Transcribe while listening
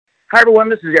Hi, everyone.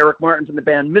 This is Eric Martin from the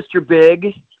band Mr.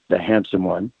 Big, the handsome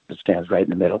one that stands right in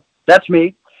the middle. That's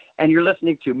me. And you're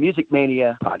listening to Music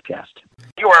Mania Podcast.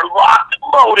 You are locked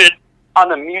and loaded on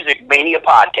the Music Mania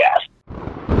Podcast.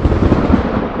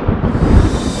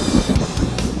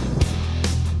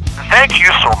 Thank you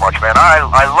so much, man.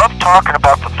 I love talking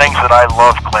about the things that I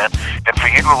love, Clint. And for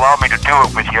you to allow me to do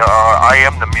it with you, I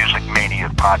am the Music Mania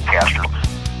Podcaster.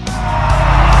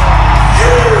 You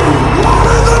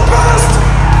wanted the best!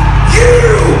 You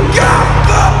got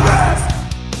the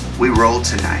best! We roll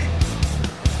tonight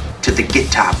to the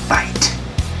guitar bite.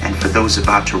 And for those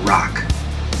about to rock,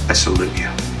 I salute you.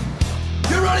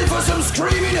 You ready for some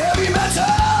screaming heavy metal?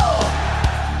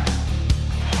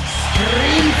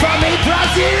 Scream for me,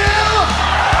 Brazil!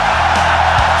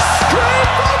 Scream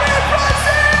for me,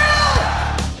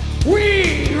 Brazil!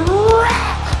 We rock!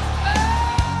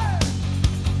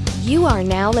 You are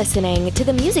now listening to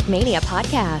the Music Mania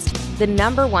Podcast, the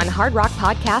 #1 hard rock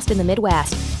podcast in the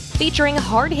Midwest, featuring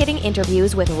hard-hitting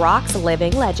interviews with rock's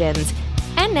living legends.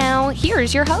 And now,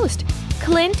 here's your host,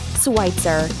 Clint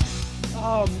Schweitzer.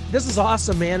 This is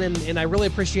awesome, man, and I really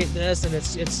appreciate this, and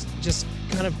it's just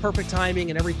kind of perfect timing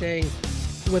and everything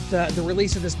with the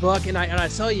release of this book. And I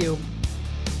tell you,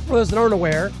 for those that aren't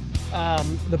aware,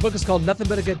 the book is called Nothin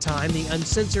But a Good Time, the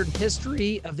Uncensored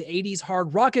History of the 80s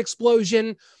Hard Rock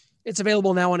Explosion. It's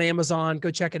available now on Amazon.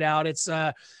 Go check it out. It's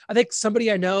I think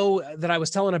somebody I know that I was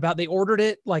telling about, they ordered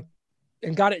it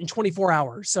and got it in 24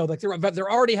 hours. So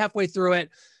they're already halfway through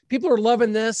it. People are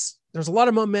loving this. There's a lot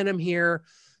of momentum here.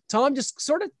 Tom, just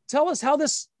sort of tell us how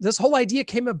this whole idea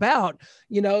came about.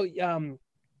 You know,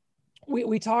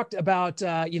 we talked about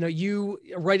you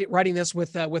writing this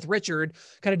with Richard,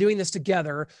 kind of doing this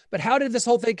together. But how did this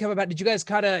whole thing come about? Did you guys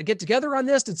kind of get together on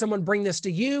this? Did someone bring this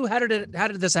to you? How did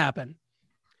this happen?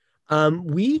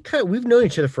 We've known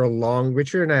each other for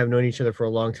Richard and I have known each other for a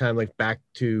long time, like back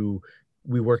to,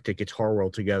 we worked at Guitar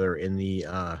World together in the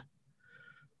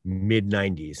mid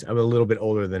 90s. I'm a little bit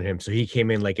older than him. So he came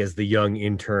in like as the young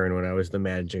intern when I was the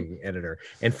managing editor.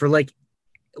 And for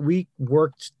we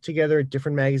worked together at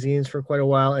different magazines for quite a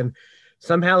while. And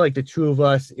somehow like the two of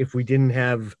us, if we didn't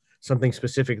have something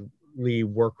specifically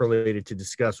work related to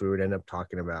discuss, we would end up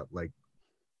talking about like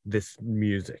this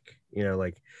music,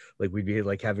 like we'd be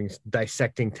like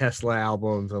dissecting Tesla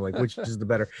albums and like which is the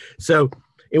better. So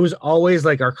it was always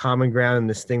like our common ground and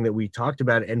this thing that we talked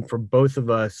about. And for both of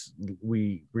us,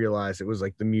 we realized it was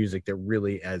like the music that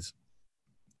really, as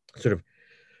sort of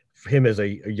him as a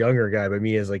younger guy, but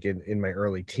me as like in my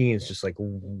early teens, just like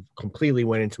completely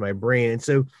went into my brain. And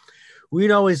so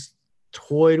we'd always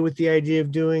toyed with the idea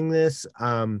of doing this.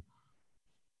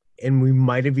 And we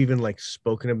might have even like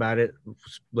spoken about it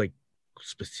like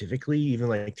specifically even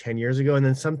like 10 years ago. And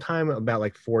then sometime about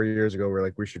like 4 years ago, we're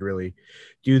like, we should really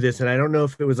do this. And I don't know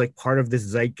if it was like part of this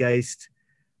zeitgeist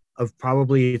of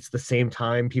probably it's the same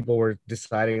time people were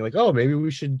deciding like, oh, maybe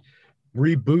we should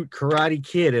reboot Karate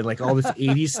Kid and like all this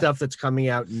 80s stuff that's coming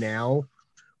out now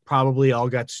probably all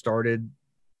got started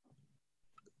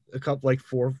a couple like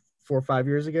four or 5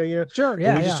 years ago, Sure.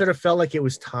 Yeah. And we just sort of felt like it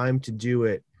was time to do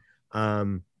it.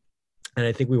 And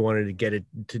I think we wanted to get it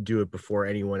to do it before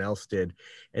anyone else did.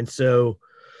 And so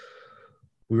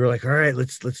we were like, all right,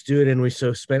 let's do it. And we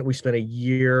spent a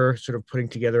year sort of putting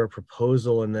together a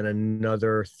proposal and then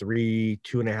another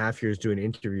 2.5 years doing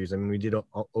interviews. I mean, we did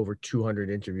over 200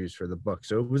 interviews for the book.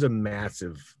 So it was a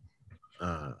massive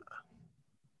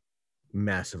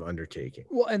undertaking.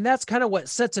 Well, and that's kind of what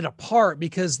sets it apart,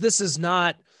 because this is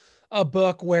not a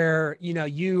book where,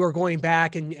 you are going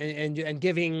back and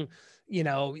giving,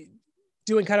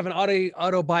 doing kind of an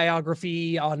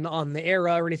autobiography on the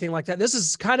era or anything like that. This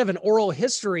is kind of an oral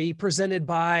history presented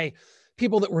by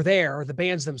people that were there, or the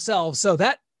bands themselves. So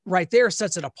that right there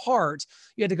sets it apart.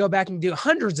 You had to go back and do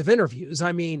hundreds of interviews.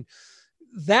 I mean,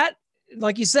 that,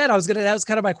 like you said, that was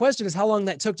kind of my question, is how long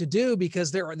that took to do,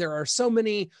 because there are so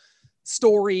many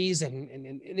stories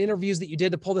and interviews that you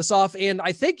did to pull this off. And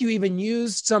I think you even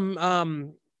used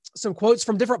some quotes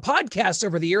from different podcasts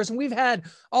over the years, and we've had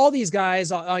all these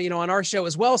guys, on our show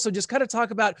as well. So just kind of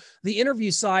talk about the interview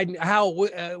side and how,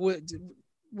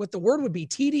 what the word would be,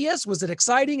 tedious. Was it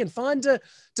exciting and fun to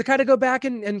kind of go back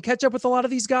and catch up with a lot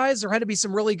of these guys? There had to be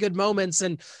some really good moments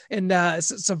and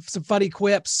some funny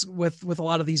quips with a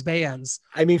lot of these bands.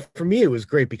 I mean, for me, it was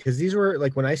great because these were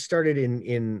like when I started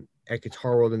at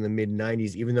Guitar World in the mid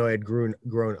 90s, even though I had grown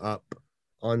up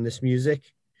on this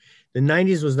music, the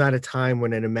 90s was not a time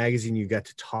when in a magazine you got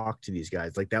to talk to these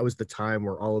guys. Like that was the time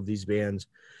where all of these bands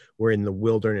were in the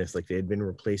wilderness, like they had been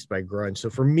replaced by grunge. So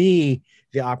for me,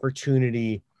 the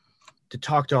opportunity to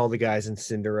talk to all the guys in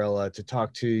Cinderella, to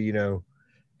talk to,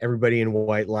 everybody in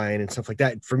White Lion and stuff like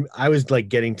that. I was like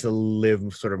getting to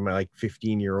live sort of my like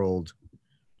 15-year-old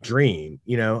dream,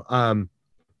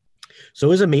 so it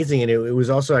was amazing. And it was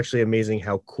also actually amazing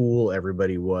how cool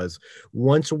everybody was.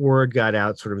 Once word got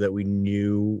out sort of that we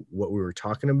knew what we were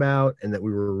talking about and that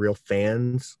we were real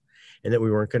fans and that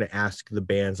we weren't going to ask the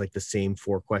bands like the same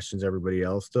 4 questions everybody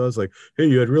else does. Like, hey,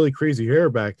 you had really crazy hair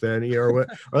back then, or what,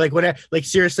 or like what, like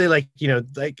seriously, like,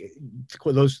 like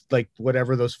those, like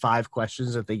whatever those 5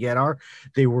 questions that they get are,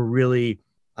 they were really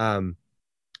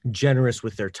generous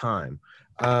with their time.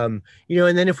 And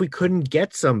then if we couldn't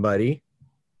get somebody,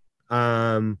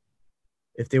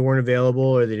 if they weren't available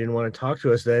or they didn't want to talk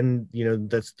to us, then,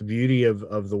 that's the beauty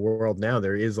of the world now.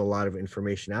 There is a lot of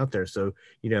information out there. So,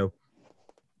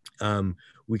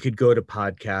 we could go to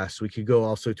podcasts. We could go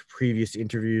also to previous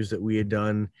interviews that we had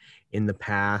done in the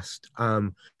past.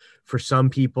 For some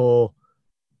people,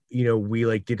 we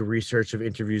like did research of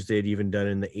interviews they'd even done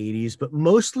in the 80s, but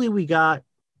mostly we got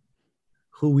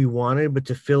who we wanted, but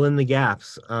to fill in the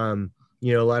gaps. A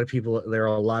lot of people, there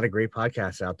are a lot of great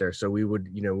podcasts out there. So we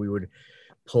would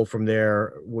pull from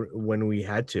there when we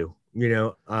had to,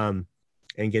 and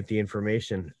get the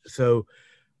information. So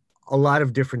a lot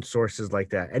of different sources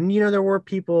like that. And, there were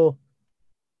people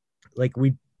like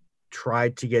we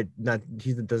tried to get,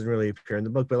 he doesn't really appear in the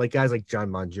book, but like guys like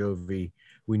John Bon Jovi,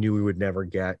 we knew we would never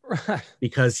get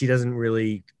because he doesn't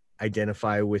really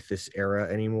identify with this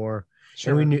era anymore.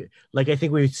 Sure. And we knew, like, I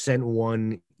think we sent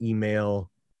one email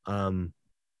to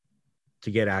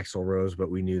get Axl Rose, but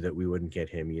we knew that we wouldn't get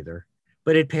him either.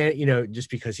 But just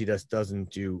because he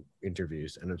doesn't do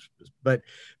interviews. But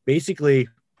basically,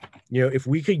 if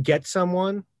we could get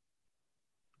someone,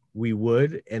 we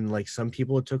would. And like some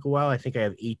people, it took a while. I think I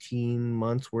have 18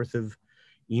 months worth of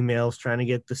emails trying to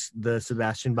get the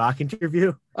Sebastian Bach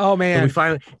interview. Oh man.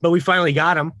 But we finally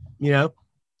got him,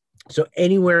 So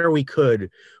anywhere we could,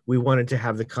 we wanted to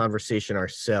have the conversation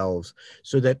ourselves,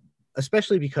 so that,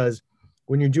 especially because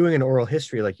when you're doing an oral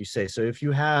history, like you say, so if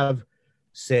you have,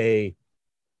 say,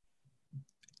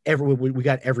 we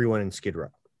got everyone in Skid Row.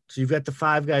 So you've got the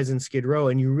 5 guys in Skid Row,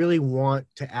 and you really want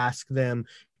to ask them,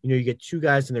 you get 2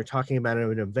 guys and they're talking about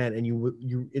an event, and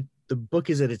the book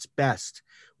is at its best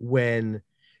when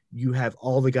you have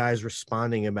all the guys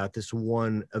responding about this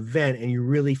one event, and you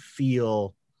really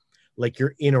feel like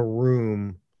you're in a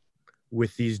room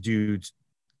with these dudes,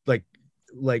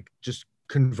 like just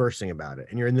conversing about it,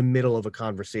 and you're in the middle of a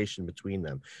conversation between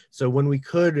them. So when we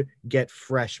could get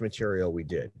fresh material, we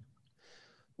did.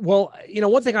 Well,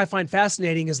 one thing I find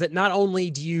fascinating is that not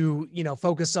only do you,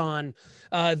 focus on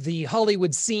the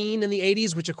Hollywood scene in the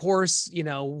 80s, which of course,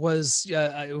 was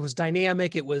it was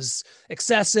dynamic, it was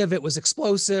excessive, it was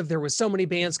explosive. There was so many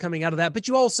bands coming out of that. But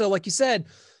you also, like you said,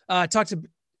 talked to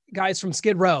guys from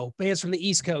Skid Row, bands from the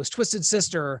East Coast, Twisted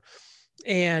Sister,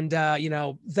 and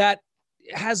that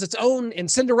has its own,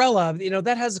 and Cinderella,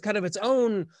 that has kind of its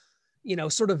own,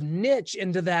 sort of niche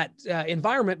into that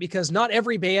environment, because not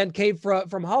every band came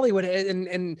from Hollywood.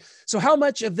 And so how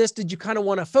much of this did you kind of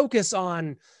want to focus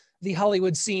on the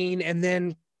Hollywood scene? And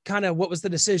then kind of what was the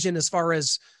decision as far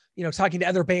as, talking to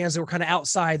other bands that were kind of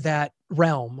outside that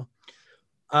realm?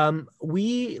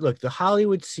 The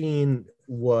Hollywood scene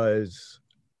was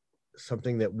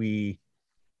something that we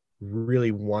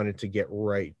really wanted to get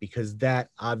right, because that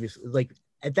obviously, like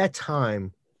at that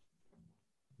time,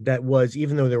 that was,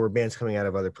 even though there were bands coming out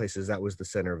of other places, that was the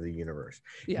center of the universe.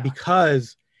 Yeah.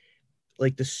 Because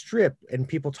like the Strip, and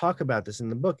people talk about this in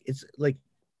the book, it's like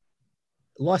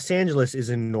Los Angeles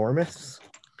is enormous,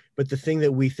 but the thing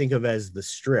that we think of as the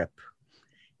Strip,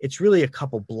 it's really a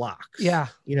couple blocks. Yeah.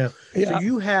 So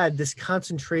you had this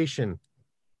concentration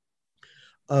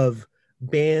of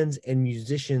bands and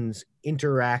musicians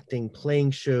interacting,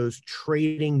 playing shows,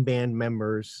 trading band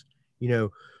members,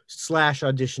 slash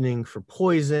auditioning for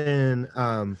Poison,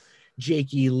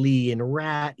 Jakey Lee and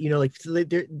Rat,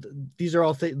 these are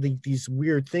all these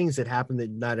weird things that happen that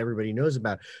not everybody knows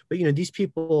about. But these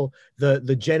people,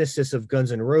 the genesis of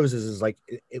Guns N' Roses is like,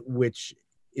 which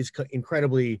is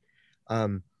incredibly,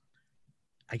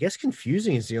 I guess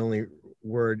confusing is the only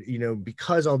word,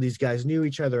 because all these guys knew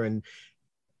each other, and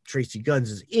Tracy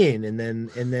Guns is in, and then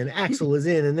Axl is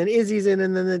in, and then Izzy's in,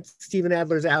 and then Steven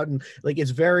Adler's out, and like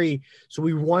it's very, so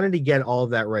we wanted to get all of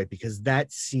that right, because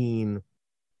that scene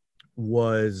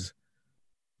was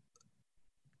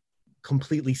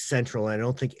completely central, and I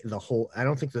don't think the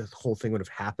whole thing would have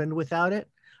happened without it.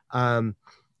 And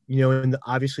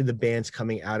obviously the bands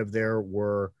coming out of there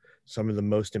were some of the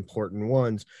most important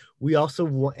ones. We also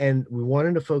we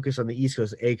wanted to focus on the East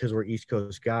Coast, A, because we're East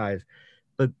Coast guys,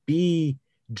 but B,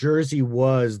 Jersey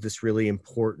was this really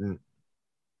important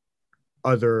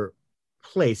other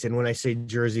place. And when I say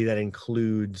Jersey, that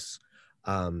includes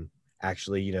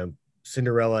actually,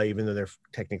 Cinderella, even though they're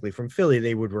technically from Philly,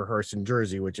 they would rehearse in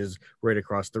Jersey, which is right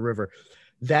across the river.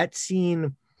 That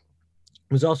scene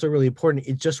was also really important.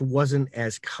 It just wasn't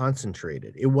as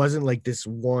concentrated. It wasn't like this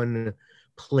one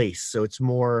place. So it's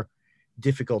more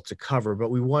difficult to cover, but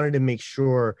we wanted to make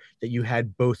sure that you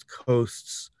had both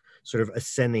coasts sort of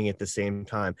ascending at the same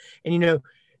time. And,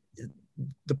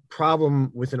 the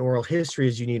problem with an oral history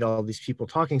is you need all these people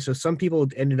talking. So some people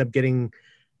ended up getting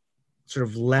sort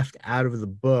of left out of the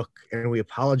book, and we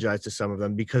apologize to some of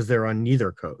them because they're on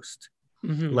neither coast.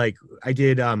 Mm-hmm. Like I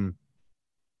did, I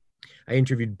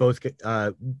interviewed both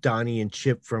Donnie and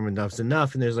Chip from Enough's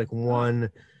Enough, and there's like one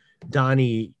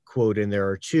Donnie quote in there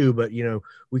or two, but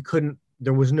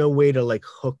there was no way to like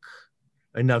hook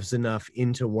Enough's Enough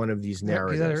into one of these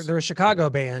narratives. They're a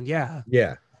Chicago band. Yeah.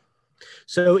 Yeah.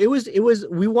 So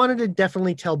we wanted to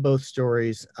definitely tell both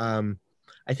stories. I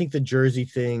think the Jersey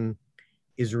thing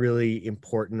is really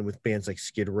important with bands like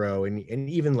Skid Row and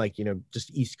even like,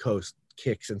 just East Coast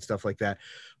kicks and stuff like that.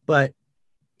 But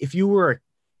if you were a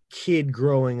kid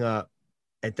growing up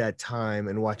at that time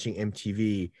and watching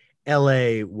MTV,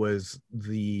 LA was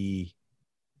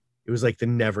like the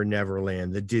Never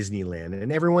Land, the Disneyland.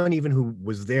 And everyone even who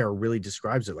was there really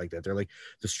describes it like that. They're like,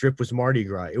 the Strip was Mardi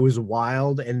Gras. It was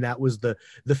wild. And that was the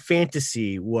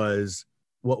fantasy was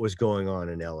what was going on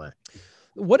in LA.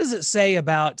 What does it say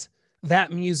about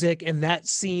that music and that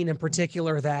scene in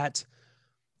particular that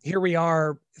here we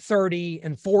are 30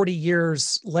 and 40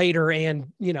 years later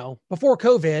and, before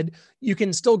COVID, you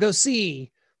can still go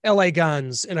see LA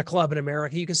Guns in a club in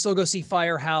America. You can still go see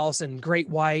Firehouse and Great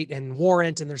White and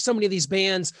Warrant. And there's so many of these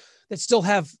bands that still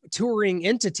have touring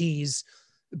entities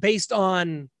based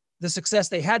on the success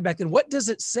they had back then. What does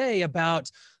it say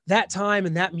about that time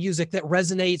and that music that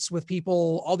resonates with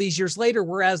people all these years later?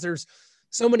 Whereas there's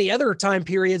so many other time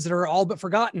periods that are all but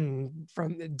forgotten,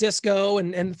 from disco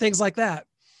and things like that.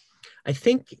 I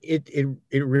think it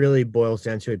really boils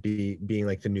down to it being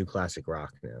like the new classic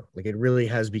rock now. Like it really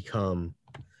has become,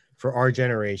 for our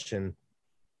generation,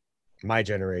 my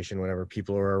generation, whenever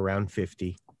people are around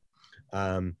 50,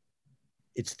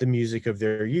 it's the music of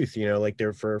their youth, like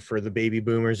they're for the baby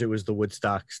boomers, it was the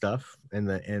Woodstock stuff.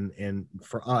 And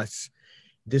for us,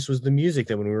 this was the music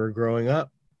that when we were growing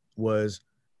up was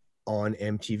on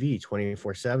MTV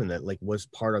 24/7, that like was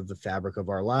part of the fabric of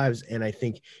our lives. And I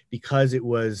think because it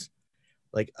was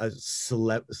like a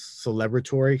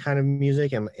celebratory kind of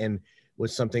music and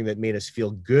was something that made us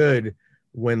feel good,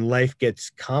 when life gets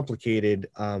complicated,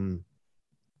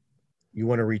 you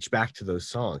want to reach back to those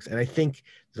songs. And I think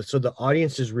so the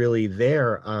audience is really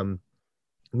there.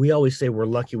 We always say we're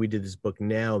lucky we did this book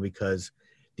now because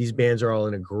these bands are all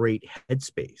in a great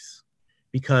headspace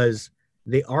because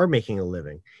they are making a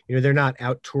living. They're not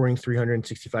out touring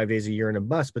 365 days a year in a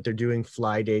bus, but they're doing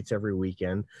fly dates every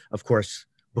weekend. Of course,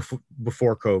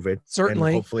 before COVID,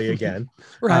 certainly, and hopefully again.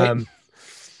 Right.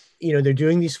 They're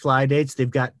doing these fly dates. They've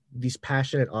got these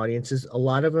passionate audiences. A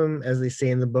lot of them, as they say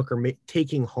in the book, are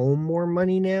taking home more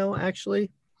money now,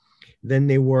 actually, than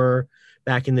they were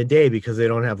back in the day because they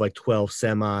don't have like 12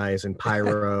 semis and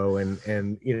pyro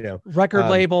and record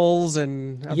labels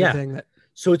and everything. Yeah.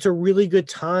 So it's a really good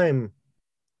time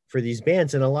for these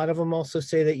bands. And a lot of them also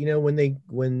say that, when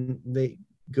they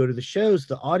go to the shows,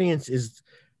 the audience is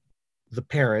the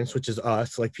parents, which is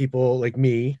us, like people like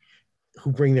me,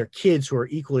 who bring their kids who are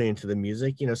equally into the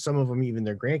music, some of them even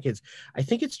their grandkids. I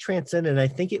think it's transcendent. I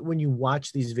think when you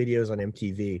watch these videos on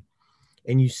MTV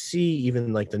and you see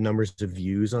even like the numbers of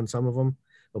views on some of them,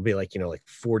 it'll be like, like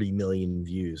 40 million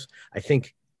views. I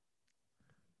think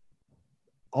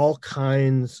all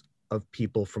kinds of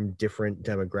people from different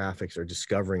demographics are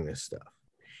discovering this stuff.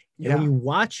 And when you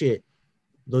watch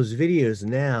those videos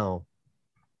now,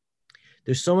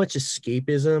 there's so much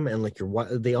escapism and like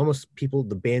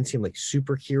the band seem like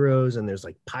superheroes, and there's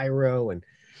like pyro and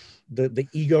the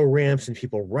ego ramps and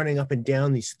people running up and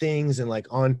down these things and like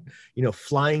on,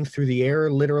 flying through the air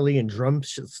literally, and drum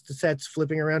sets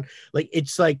flipping around. Like,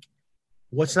 it's like,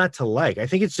 what's not to like? I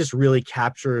think it's just really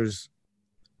captures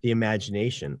the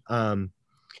imagination.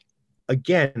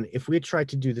 Again, if we had tried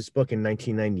to do this book in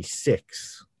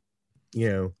 1996,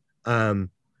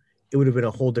 it would have been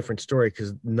a whole different story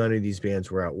because none of these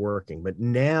bands were out working. But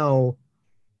now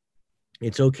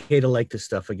it's okay to like this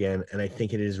stuff again. And I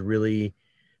think it has really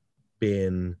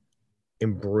been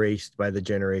embraced by the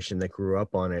generation that grew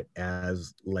up on it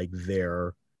as like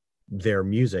their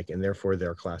music, and therefore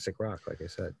their classic rock, like I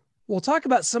said. We'll talk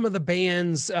about some of the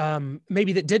bands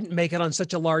maybe that didn't make it on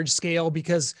such a large scale,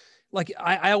 because like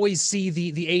I always see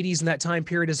the 80s and that time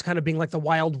period as kind of being like the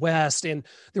Wild West, and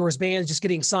there was bands just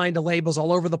getting signed to labels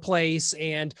all over the place.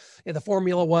 And the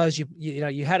formula was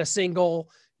you had a single,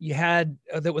 you had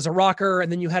that was a rocker,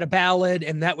 and then you had a ballad,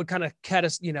 and that would kind of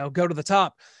go to the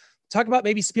top. Talk about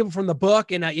maybe some people from the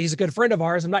book, and he's a good friend of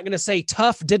ours. I'm not going to say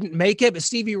Tough didn't make it, but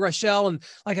Stevie Rochelle and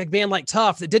like a band like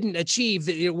Tough that didn't achieve,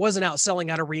 that it wasn't out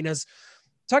selling out arenas.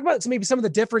 Talk about maybe some of the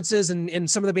differences in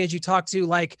some of the bands you talked to,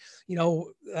 like,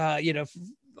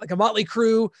 like a Motley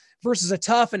Crue versus a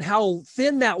Tough, and how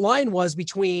thin that line was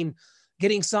between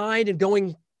getting signed and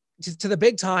going to the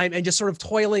big time and just sort of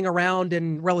toiling around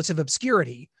in relative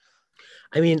obscurity.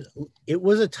 I mean, it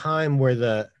was a time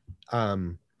where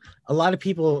a lot of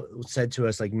people said to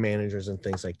us, like managers and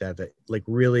things like that, that like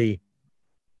really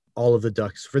all of the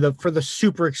ducks for the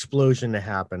super explosion to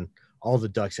happen, all the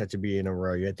ducks had to be in a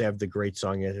row. You had to have the great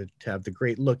song, you had to have the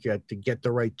great look, you had to get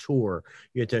the right tour,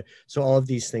 so all of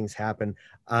these things happen.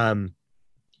 And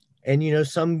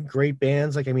some great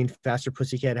bands, like, I mean, Faster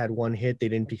Pussycat had one hit, they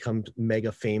didn't become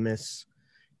mega famous.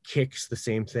 Kicks, the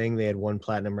same thing, they had one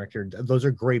platinum record. Those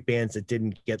are great bands that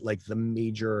didn't get like the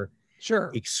major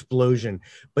explosion.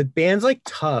 But bands like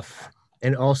Tough,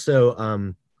 and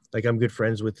also like I'm good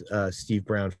friends with Steve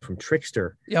Brown from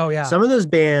Trickster. Oh yeah, some of those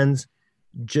bands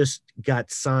just got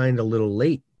signed a little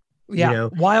late.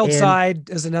 Wild Side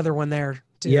is another one there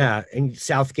too. Yeah, and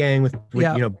South Gang with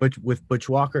Butch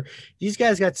Walker. These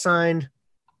guys got signed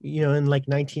in like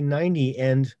 1990,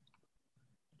 and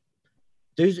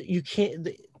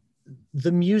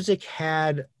the music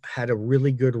had a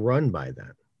really good run by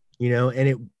then,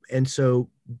 and so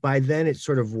by then it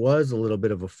sort of was a little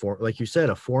bit of like you said,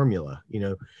 a formula.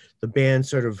 The band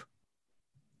sort of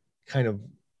kind of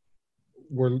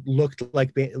looked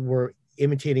like were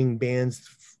imitating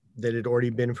bands that had already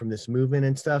been from this movement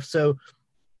and stuff. So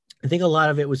I think a lot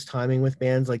of it was timing with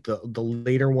bands. Like the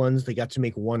later ones, they got to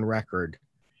make one record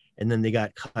and then they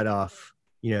got cut off,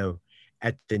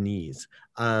 at the knees.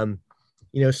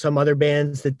 Some other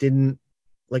bands that didn't,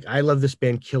 like, I love this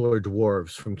band Killer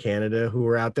Dwarves from Canada who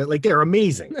were out there, like, they're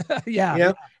amazing.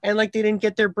 Yeah. And like they didn't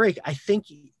get their break. I think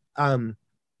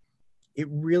it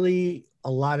really,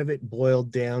 a lot of it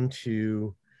boiled down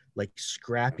to like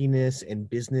scrappiness and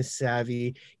business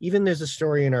savvy. Even there's a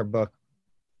story in our book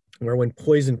where when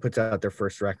Poison puts out their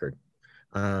first record,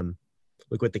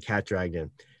 Look What the Cat Dragged In,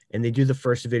 and they do the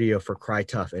first video for Cry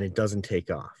Tough and it doesn't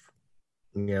take off,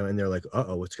 and they're like,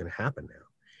 uh-oh, what's going to happen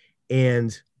now?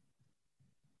 And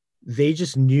they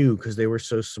just knew, because they were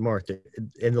so smart,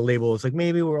 and the label was like,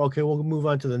 maybe we're okay, we'll move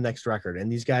on to the next record.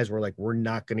 And these guys were like, we're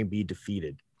not going to be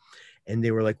defeated. And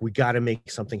they were like, we got to make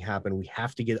something happen. We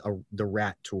have to get the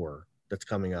Rat tour that's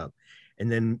coming up,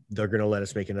 and then they're going to let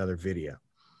us make another video.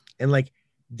 And like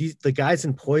the guys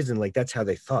in Poison, like, that's how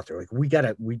they thought. They're like, we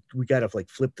gotta like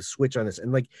flip the switch on this.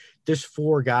 And like, there's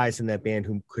 4 guys in that band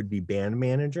who could be band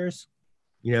managers,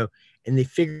 and they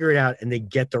figure it out and they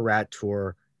get the Rat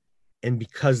tour. And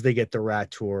because they get the Rat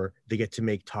tour, they get to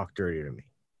make Talk Dirty to Me,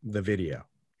 the video.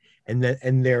 And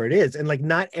there it is. And like,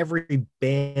 not every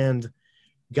band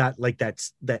got like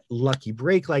that lucky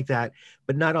break like that,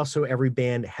 but not also every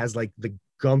band has like the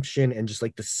gumption and just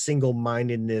like the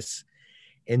single-mindedness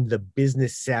and the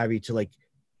business savvy to like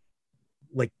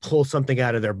pull something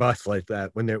out of their butt like that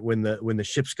when the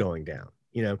ship's going down.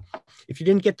 If you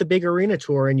didn't get the big arena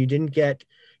tour and you didn't get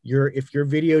if your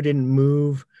video didn't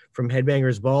move from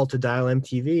Headbangers Ball to Dial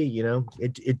MTV,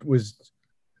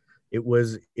 it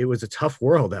was a tough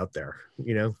world out there,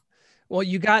 Well,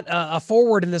 you got a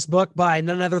foreword in this book by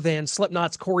none other than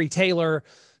Slipknot's Corey Taylor,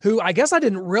 who I guess I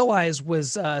didn't realize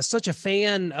was such a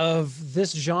fan of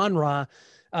this genre.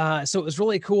 So it was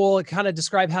really cool. It kind of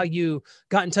described how you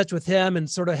got in touch with him and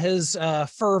sort of his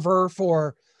fervor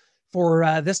for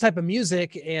this type of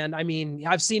music. And I mean,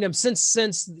 I've seen him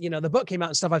since the book came out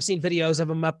and stuff. I've seen videos of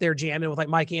him up there jamming with like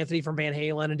Mike Anthony from Van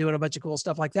Halen and doing a bunch of cool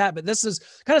stuff like that. But this is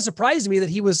kind of surprised me that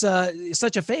he was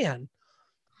such a fan.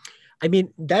 I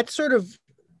mean, that's sort of,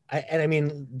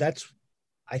 that's,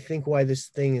 I think, why this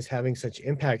thing is having such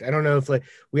impact. I don't know if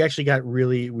we actually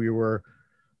we were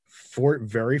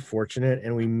very fortunate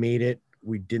and we made it.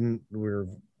 We were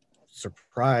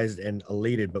surprised and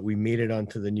elated, but we made it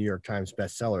onto the New York Times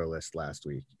bestseller list last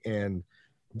week. And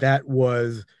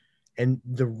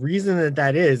the reason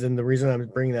that is, and the reason I'm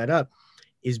bringing that up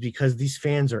is because these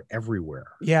fans are everywhere.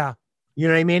 Yeah. You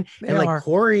know what I mean? They are.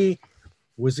 Corey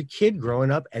was a kid growing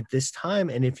up at this time.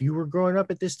 And if you were growing up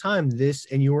at this time,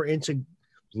 and you were into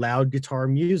loud guitar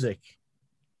music,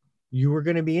 you were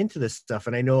going to be into this stuff.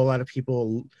 And I know a lot of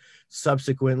people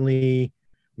subsequently,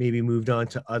 maybe moved on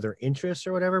to other interests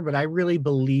or whatever. But I really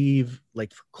believe,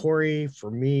 like, for Corey,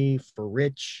 for me, for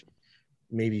Rich,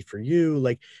 maybe for you,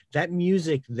 like, that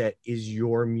music that is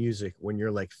your music when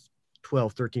you're like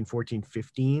 12, 13, 14,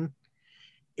 15,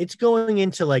 it's going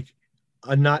into like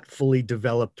a not fully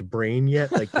developed brain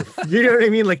yet. Like, you know what I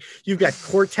mean? Like, you've got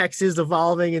cortexes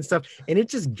evolving and stuff, and it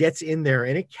just gets in there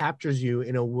and it captures you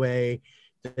in a way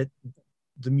that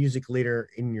the music later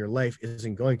in your life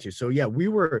isn't going to. So yeah, we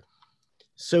were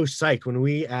so psyched when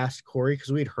we asked Corey,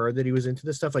 because we'd heard that he was into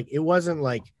this stuff. Like, it wasn't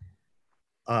like,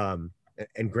 and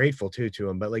grateful too to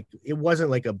him, but like, it wasn't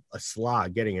like a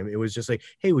slog getting him. It was just like,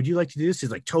 hey, would you like to do this?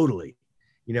 He's like, totally,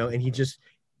 you know. And he just,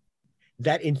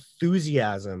 that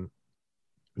enthusiasm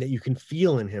that you can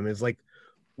feel in him is like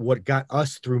what got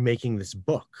us through making this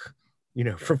book, you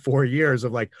know, for 4 years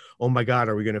of like, oh my God,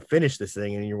 are we going to finish this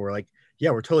thing? And you were like, yeah,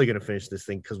 we're totally going to finish this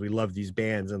thing because we love these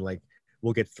bands and like,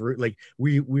 we'll get through. Like,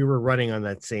 we were running on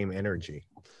that same energy.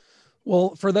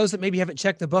 Well, for those that maybe haven't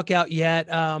checked the book out yet,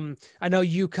 I know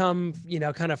you come, you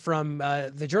know, kind of from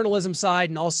the journalism side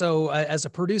and also as a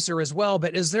producer as well.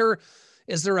 But is there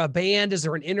a band? Is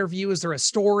there an interview? Is there a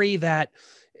story that,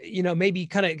 you know, maybe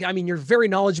kind of, I mean, you're very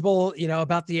knowledgeable, you know,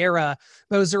 about the era,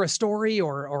 but is there a story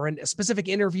or a specific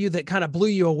interview that kind of blew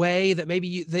you away that maybe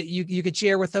you could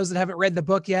share with those that haven't read the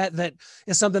book yet, that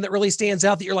is something that really stands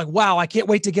out that you're like, wow, I can't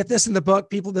wait to get this in the book.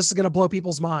 This is going to blow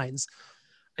people's minds.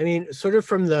 I mean, sort of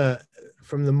from the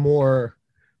more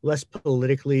less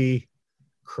politically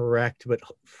correct, but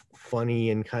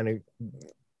funny and kind of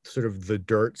sort of the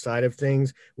dirt side of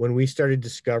things, when we started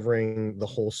discovering the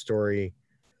whole story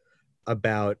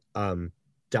about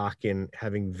Dokken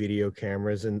having video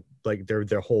cameras and like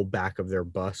their whole back of their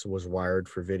bus was wired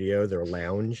for video, their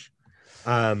lounge.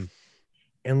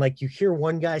 And like, you hear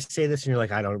one guy say this and you're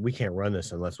like, we can't run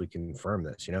this unless we confirm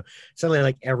this, you know. Suddenly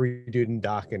like every dude in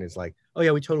Dokken is like, oh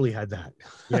yeah, we totally had that,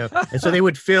 you know. And so they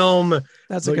would film.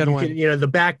 That's a good one. You know, the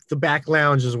back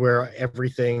lounge is where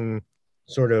everything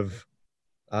sort of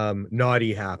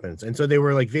naughty happens. And so they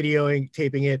were like videoing,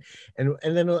 taping it. And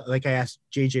then like, I asked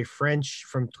JJ French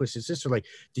from Twisted Sister, like,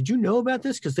 did you know about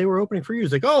this? Because they were opening for you.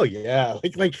 He's like, oh yeah.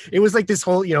 Like it was like this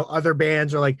whole, you know, other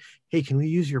bands are like, hey, can we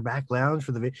use your back lounge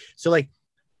for the video? So like,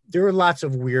 there were lots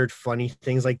of weird, funny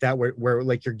things like that where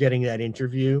like you're getting that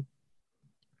interview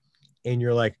and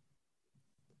you're like,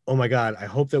 oh my God, I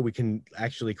hope that we can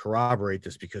actually corroborate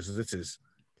this because this is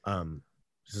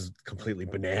completely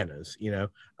bananas, you know?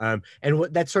 And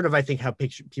that's sort of, I think, how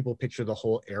people picture the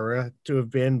whole era to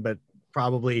have been, but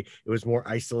probably it was more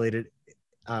isolated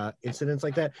incidents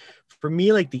like that. For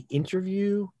me, like the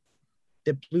interview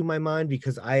that blew my mind,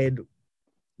 because I had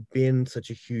been such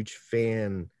a huge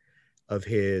fan of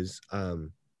his,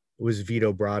 was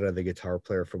Vito Bratta, the guitar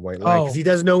player from White Light, because he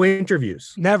does no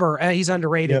interviews. Never. He's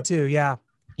underrated too. Yeah.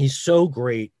 He's so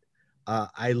great.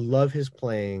 I love his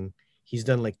playing. He's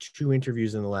done like 2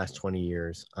 interviews in the last 20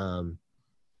 years.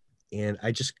 And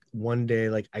I just, one day,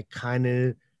 like, I kind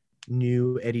of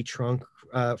knew Eddie Trunk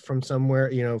from somewhere,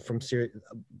 you know, from Syria.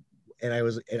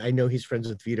 And I know he's friends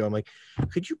with Vito. I'm like,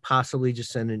 could you possibly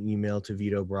just send an email to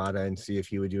Vito Bratta and see if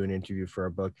he would do an interview for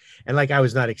our book? And like, I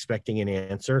was not expecting an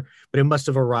answer, but it must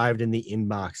have arrived in the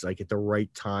inbox, like at the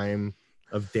right time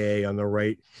of day on the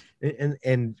right.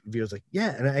 And Vito's like,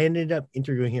 yeah. And I ended up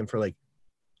interviewing him for like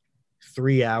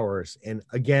 3 hours. And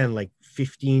again, like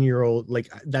 15-year-old,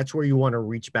 like that's where you want to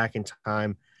reach back in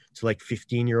time to like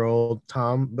 15-year-old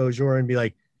Tom Beaujour and be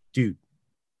like, dude,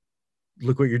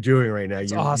 look what you're doing right now.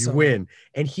 You win.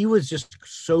 And he was just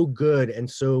so good and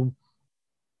so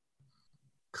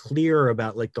clear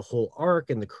about like the whole arc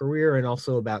and the career, and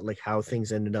also about like how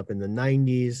things ended up in the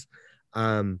 90s.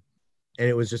 And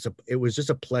it was just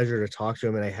a pleasure to talk to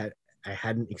him. And I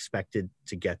hadn't expected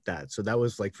to get that. So that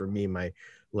was like, for me, my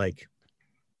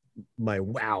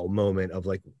wow moment of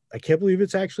like, I can't believe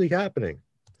it's actually happening.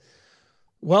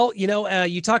 Well, you know,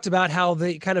 you talked about how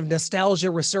the kind of nostalgia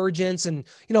resurgence, and,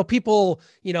 you know, people,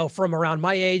 you know, from around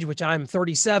my age, which I'm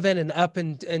 37 and up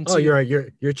and oh, you're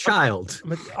a child.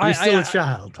 You're still a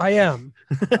child. I am.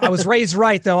 I was raised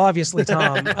right, though, obviously,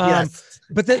 Tom. Yes.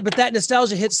 But that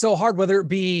nostalgia hits so hard, whether it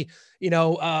be, you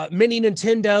know, mini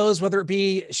Nintendos, whether it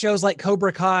be shows like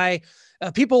Cobra Kai.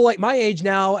 People like my age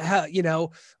now,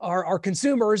 are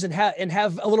consumers and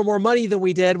have a little more money than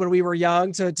we did when we were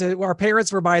young. To our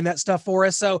parents were buying that stuff for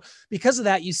us. So because of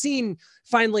that, you've seen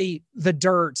finally The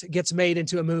Dirt gets made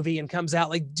into a movie and comes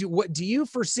out. Like, what do you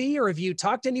foresee, or have you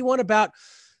talked to anyone about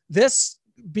this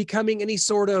becoming any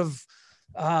sort of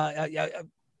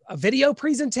a a video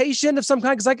presentation of some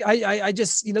kind? Because I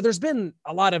just, you know, there's been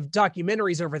a lot of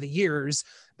documentaries over the years,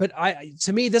 but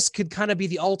to me, this could kind of be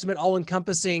the ultimate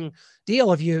all-encompassing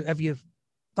deal. Have you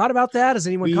thought about that? Has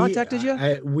anyone contacted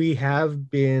you? We have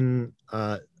been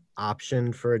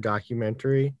optioned for a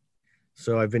documentary.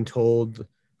 So I've been told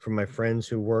from my friends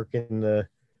who work in the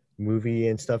movie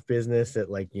and stuff business that,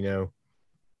 like, you know,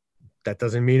 that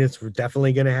doesn't mean it's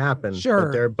definitely going to happen.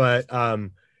 Sure. But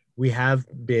we have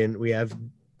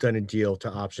done a deal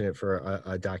to option it for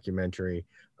a documentary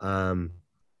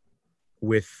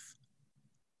with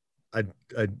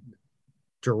a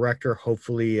director.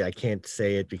 Hopefully, I can't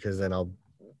say it because then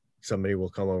somebody will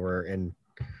come over and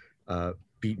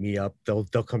beat me up. They'll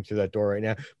come through that door right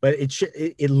now. But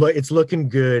it's looking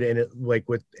good, and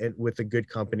with a good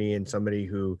company and somebody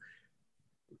who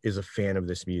is a fan of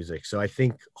this music. So I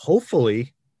think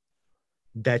hopefully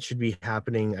that should be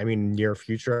happening. I mean, near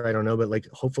future, I don't know, but like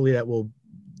hopefully that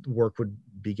work would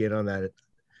begin on that,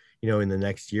 you know, in the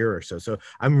next year or so. So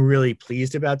I'm really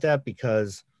pleased about that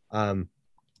because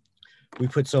we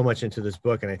put so much into this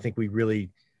book, and I think we really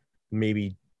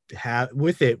maybe have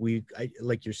with it.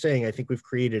 Like you're saying, I think we've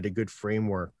created a good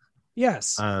framework.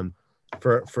 Yes.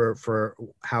 For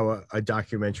how a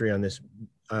documentary on this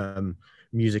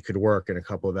music could work in a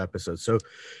couple of episodes. So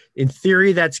in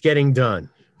theory, that's getting done.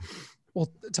 Well,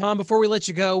 Tom, before we let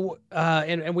you go,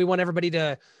 and we want everybody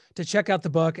to check out the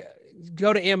book,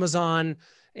 go to Amazon,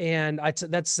 and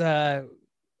that's a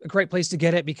great place to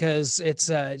get it because it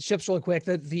ships really quick.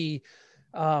 The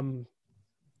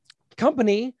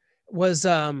company was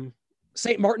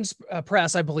St. Martin's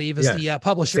Press, I believe, is the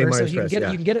publisher. So you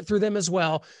can get it through them as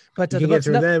well. But you can get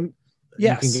through them.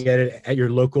 Yes. You can get it at your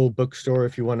local bookstore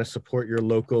if you want to support your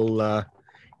local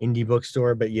indie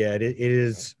bookstore. But yeah, it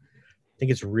is. I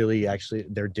think it's really actually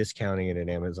they're discounting it at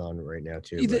Amazon right now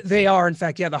too. They are, in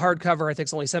fact, yeah. The hardcover I think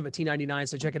is only $17.99,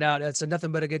 so check it out. It's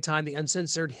Nothing But a Good Time: The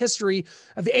Uncensored History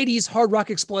of the '80s Hard Rock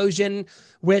Explosion,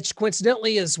 which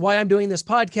coincidentally is why I'm doing this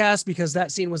podcast because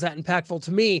that scene was that impactful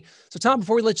to me. So Tom,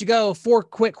 before we let you go, 4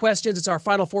 quick questions. It's our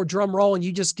final 4 drum roll, and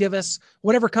you just give us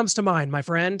whatever comes to mind, my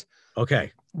friend.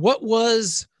 Okay. What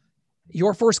was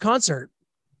your first concert?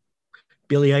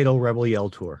 Billy Idol Rebel Yell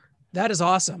Tour. That is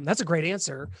awesome. That's a great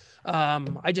answer.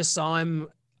 I just saw him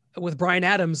with Bryan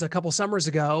Adams a couple summers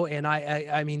ago, and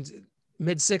I mean,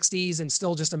 mid 60s and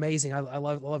still just amazing. I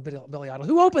love Billy Idol.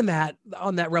 Who opened that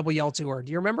on that Rebel Yell tour?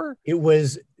 Do you remember? It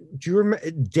was, do you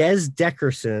remember Des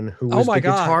Deckerson, who was the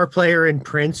guitar player in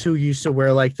Prince, who used to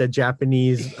wear like the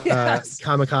Japanese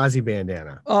kamikaze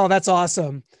bandana. Oh, that's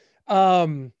awesome.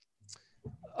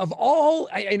 Of all,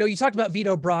 I know you talked about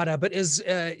Vito Bratta, but is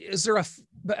there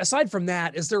aside from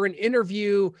that, is there an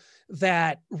interview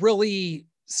that really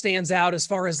stands out as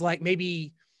far as like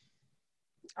maybe,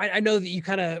 I know that you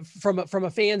kind of from a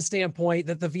fan standpoint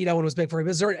that the Vito one was big for you,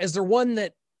 but is there one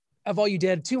that of all you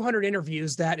did 200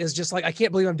 interviews that is just like, I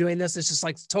can't believe I'm doing this. It's just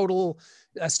like total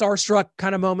starstruck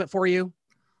kind of moment for you?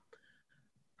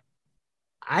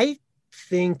 I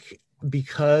think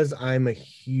because I'm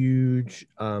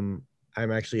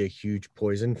actually a huge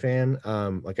Poison fan.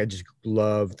 Like I just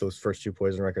love those first 2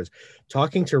 Poison records.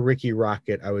 Talking to Ricky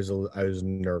Rocket, I was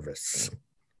nervous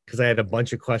because I had a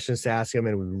bunch of questions to ask him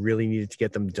and we really needed to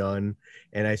get them done.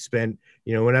 And I spent,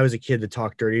 you know, when I was a kid, the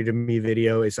Talk Dirty to Me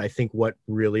video is, I think, what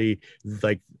really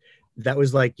like, that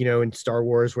was like, you know, in Star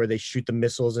Wars where they shoot the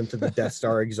missiles into the Death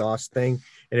Star exhaust thing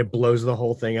and it blows the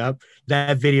whole thing up.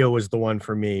 That video was the one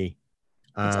for me.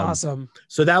 That's awesome.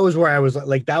 So that was where I was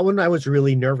like, that one I was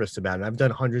really nervous about. And I've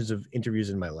done hundreds of interviews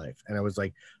in my life. And I was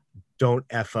like, don't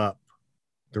F up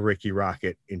the Ricky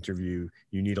Rocket interview.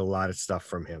 You need a lot of stuff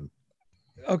from him.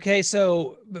 Okay.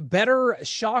 So better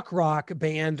shock rock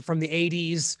band from the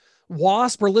 80s,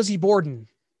 Wasp or Lizzie Borden?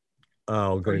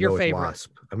 Oh, I'm going to go with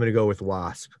Wasp. I'm going to go with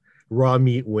Wasp. Raw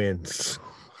Meat wins.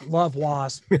 Love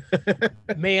Wasp.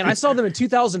 Man, I saw them in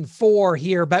 2004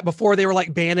 here, back before they were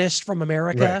like banished from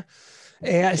America. Right.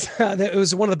 And it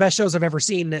was one of the best shows I've ever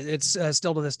seen. It's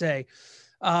still to this day.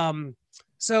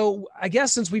 So I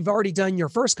guess since we've already done your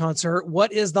first concert,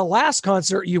 what is the last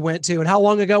concert you went to and how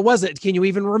long ago was it? Can you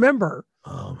even remember?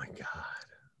 Oh my God.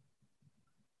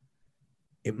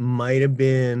 It might've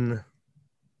been,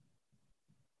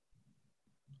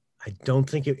 I don't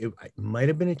think it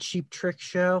might've been a Cheap Trick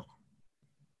show.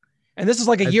 And this is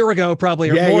like a year ago,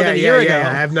 probably, or more than a year ago.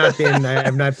 I have not been,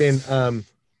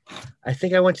 I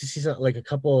think I went to see like a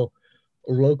couple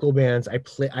local bands. I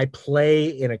play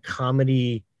in a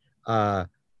comedy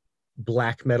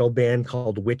black metal band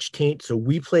called Witch Taint. So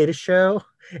we played a show,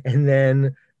 and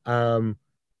then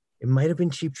it might have been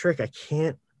Cheap Trick. I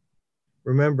can't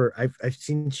remember. I've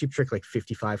seen Cheap Trick like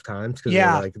 55 times.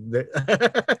 Yeah.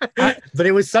 But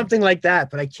it was something like that.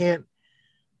 But I can't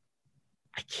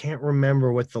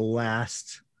remember what the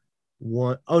last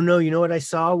one. Oh no, you know what I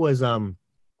saw was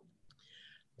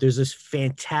there's this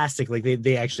fantastic, like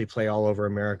they actually play all over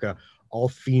America, all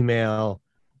female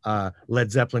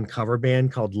Led Zeppelin cover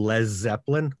band called Les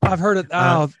Zeppelin. I've heard it.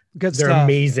 Oh, good they're stuff.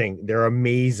 amazing. They're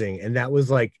amazing. And that was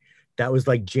like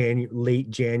late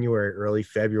January, early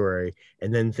February,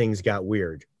 and then things got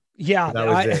weird. Yeah, So that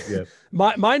was it.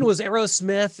 Yeah. Mine was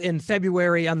Aerosmith in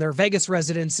February on their Vegas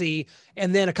residency,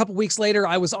 and then a couple weeks later,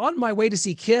 I was on my way to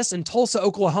see Kiss in Tulsa,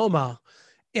 Oklahoma.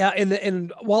 Yeah,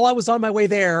 and while I was on my way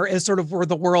there, is sort of where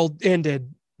the world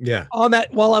ended. Yeah.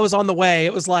 While I was on the way,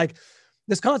 it was like,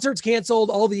 this concert's canceled.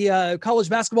 All the college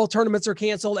basketball tournaments are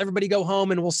canceled. Everybody go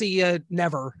home, and we'll see you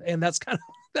never. And that's kind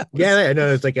of yeah. I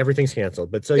know it's like everything's canceled,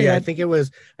 but so yeah, I think it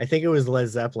was Led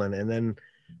Zeppelin, and then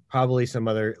probably some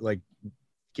other like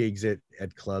gigs at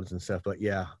clubs and stuff. But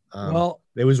yeah, well,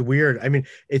 it was weird. I mean,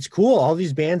 it's cool. All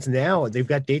these bands now, they've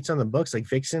got dates on the books. Like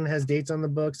Vixen has dates on the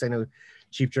books. I know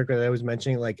Cheap Trick that I was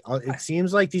mentioning. Like it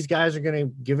seems like these guys are going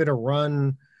to give it a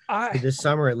run this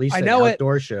summer, at least. I know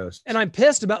outdoor shows. And I'm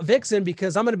pissed about Vixen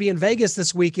because I'm going to be in Vegas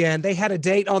this weekend. They had a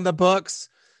date on the books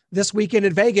this weekend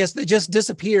in Vegas that just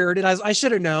disappeared, and I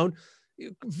should have known.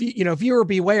 Viewer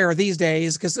beware these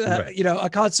days, because a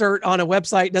concert on a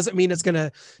website doesn't mean it's going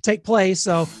to take place.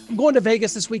 So I'm going to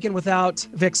Vegas this weekend without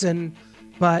Vixen,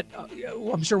 but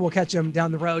I'm sure we'll catch him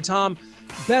down the road. Tom,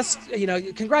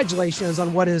 congratulations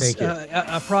on what is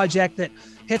a project that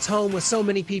hits home with so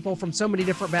many people from so many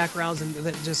different backgrounds and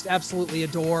that just absolutely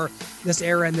adore this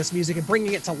era and this music and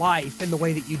bringing it to life in the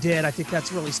way that you did. I think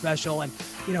that's really special. And,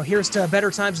 here's to better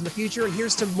times in the future, and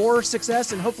here's to more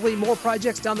success and hopefully more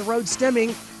projects down the road stemming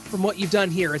from what you've done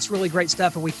here. It's really great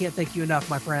stuff, and we can't thank you enough,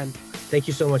 my friend. Thank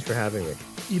you so much for having me.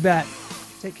 You bet.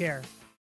 Take care.